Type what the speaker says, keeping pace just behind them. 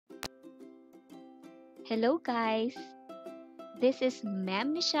Hello, guys. This is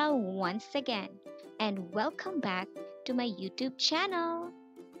Ma'am Michelle once again, and welcome back to my YouTube channel.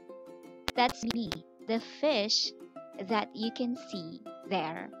 That's me, the fish that you can see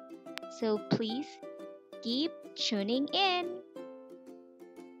there. So please keep tuning in.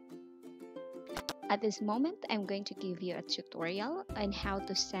 At this moment, I'm going to give you a tutorial on how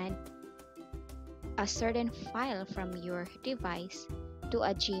to send a certain file from your device to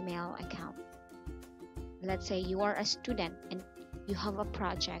a Gmail account. Let's say you are a student and you have a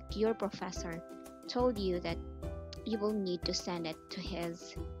project, your professor told you that you will need to send it to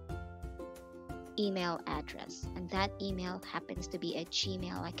his email address, and that email happens to be a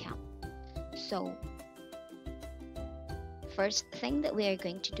Gmail account. So, first thing that we are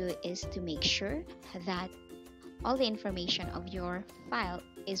going to do is to make sure that all the information of your file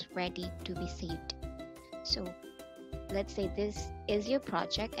is ready to be saved. So, let's say this is your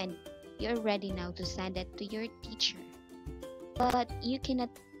project and you're ready now to send it to your teacher, but you cannot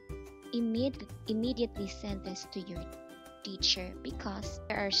immediately send this to your teacher because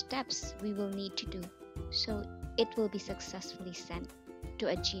there are steps we will need to do so it will be successfully sent to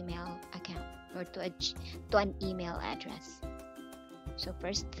a Gmail account or to an email address. So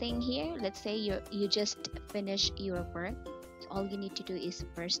first thing here, let's say you just finished your work. So all you need to do is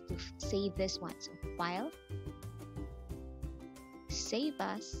first to save this one. So file, save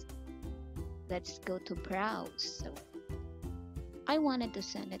as. Let's go to browse. So I wanted to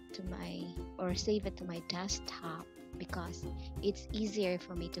send it to save it to my desktop because it's easier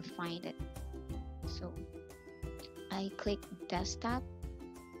for me to find it. So I click desktop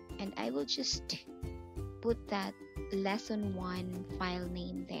and I will just put that lesson 1 file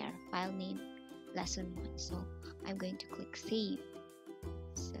name there, file name lesson 1. So I'm going to click save.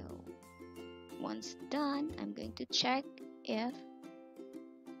 So once done, I'm going to check if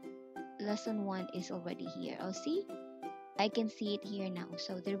lesson 1 is already here. Oh, see, I can see it here now.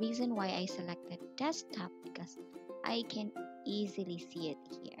 So the reason why I selected desktop because I can easily see it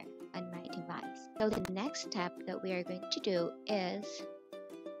here on my device. So the next step that we are going to do is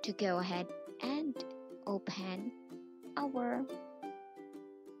to go ahead and open our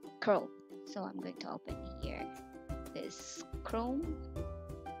Chrome. So I'm going to open here this Chrome.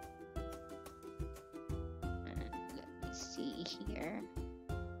 And let me see here.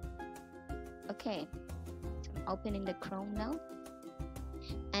 Okay, so I'm opening the Chrome now,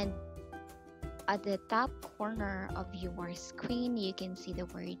 and at the top corner of your screen you can see the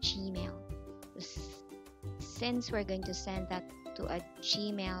word Gmail. Since we're going to send that to a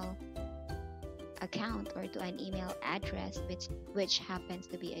Gmail account or to an email address which happens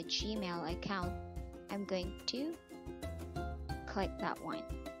to be a Gmail account, I'm going to click that one.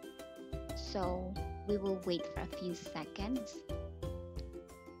 So we will wait for a few seconds.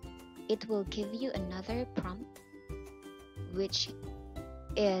 It will give you another prompt which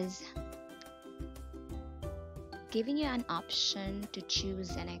is giving you an option to choose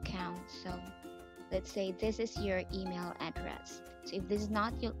an account. So let's say this is your email address. So if this is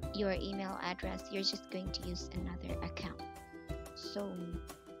not your email address, you're just going to use another account. So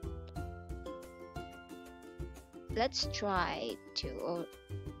let's try to,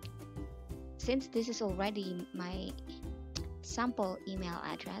 since this is already my sample email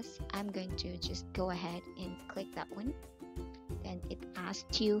address, I'm going to just go ahead and click that one. Then it asked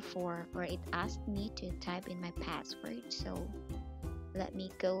me to type in my password. So let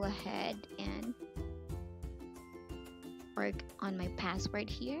me go ahead and work on my password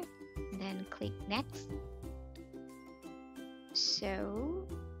here, then click next. So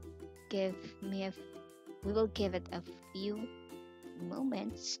we will give it a few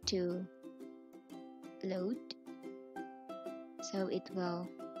moments to load. So it will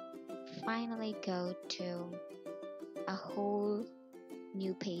finally go to a whole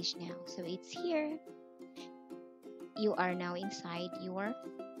new page now. So it's here. You are now inside your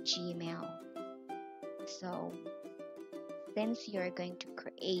Gmail. So since you're going to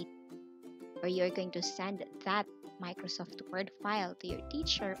create or you're going to send that Microsoft Word file to your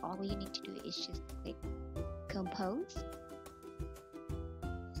teacher, all you need to do is just click compose.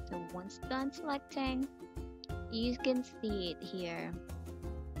 So once done selecting, you can see it here,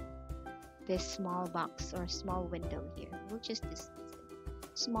 this small box or small window here. We'll just discuss it.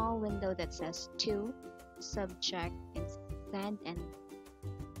 Small window that says to, subject, and send, and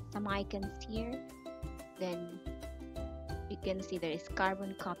some icons here. Then you can see there is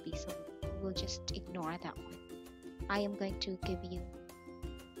carbon copy, so we'll just ignore that one. I am going to give you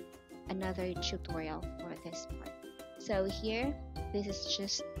another tutorial for this part. So here, this is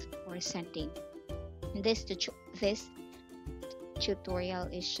just for sending. This tutorial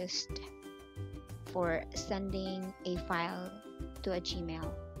is just for sending a file to a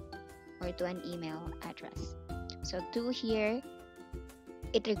Gmail or to an email address. So to here,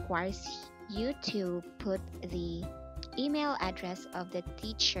 it requires you to put the email address of the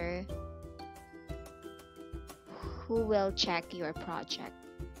teacher who will check your project.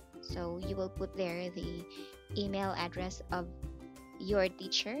 So you will put there the email address of your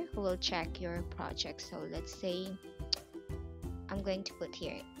teacher who will check your project. So let's say I'm going to put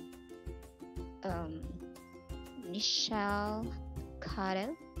here Michelle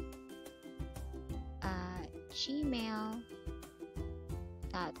Cottle gmail.com,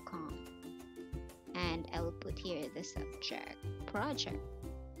 and I will put here the subject project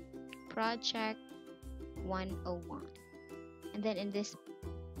 101, and then in this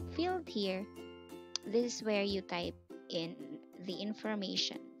field here, this is where you type in the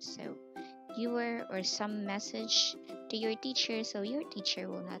information, so your or some message to your teacher, so your teacher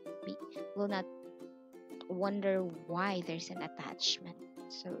will not wonder why there's an attachment.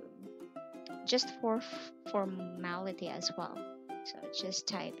 So just for formality as well, so just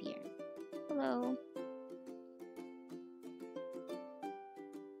type here, hello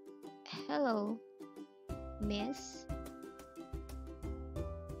miss,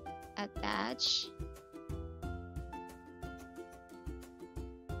 attach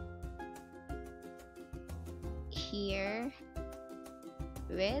here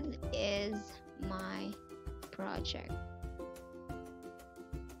with is my project,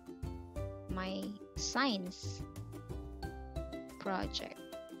 my science project.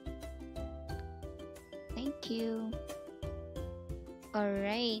 Thank you.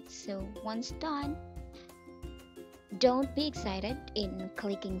 Alright, so once done, don't be excited in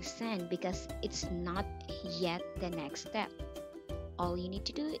clicking send because it's not yet the next step. All you need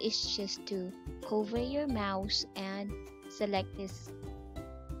to do is just to hover your mouse and select this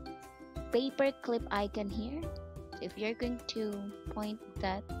paper clip icon here. So if you're going to point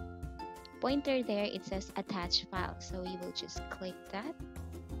that pointer there, it says attach file, so you will just click that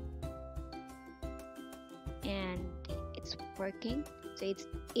and it's working. So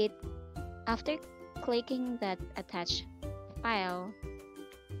it after clicking that attach file,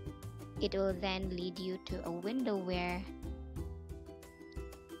 it will then lead you to a window where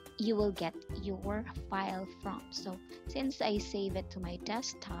you will get your file from. So since I save it to my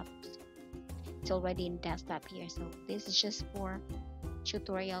desktop, it's already in desktop here, so this is just for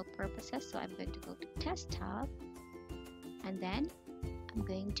tutorial purposes. So I'm going to go to desktop, and then I'm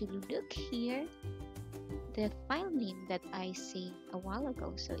going to look here the file name that I saved a while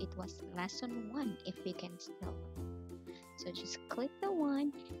ago. So it was lesson 1, if you can still. So just click the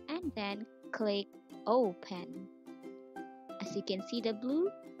one and then click open. As you can see the blue,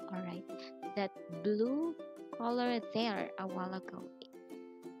 alright, that blue color there a while ago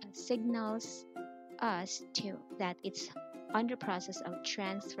signals us to that it's under process of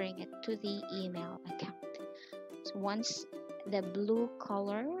transferring it to the email account. So once the blue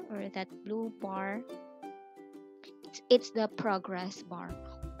color or that blue bar, it's the progress bar.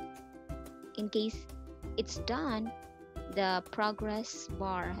 In case it's done, the progress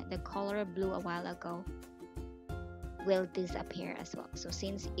bar, the color blue a while ago, will disappear as well. So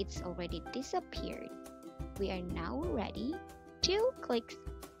since it's already disappeared, we are now ready to click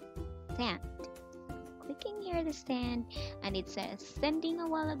send. Clicking here to send, and it says sending a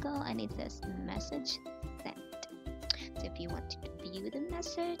while ago, and it says message sent. So if you want to view the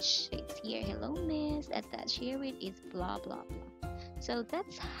message, it's here, hello miss, attached here it is blah blah blah. So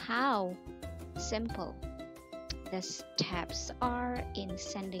that's how simple the steps are in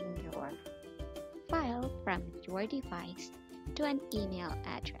sending your file from your device to an email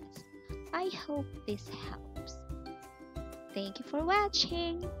address. I hope this helps. Thank you for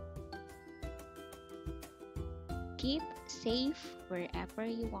watching. Keep safe wherever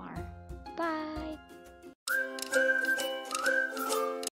you are. Bye.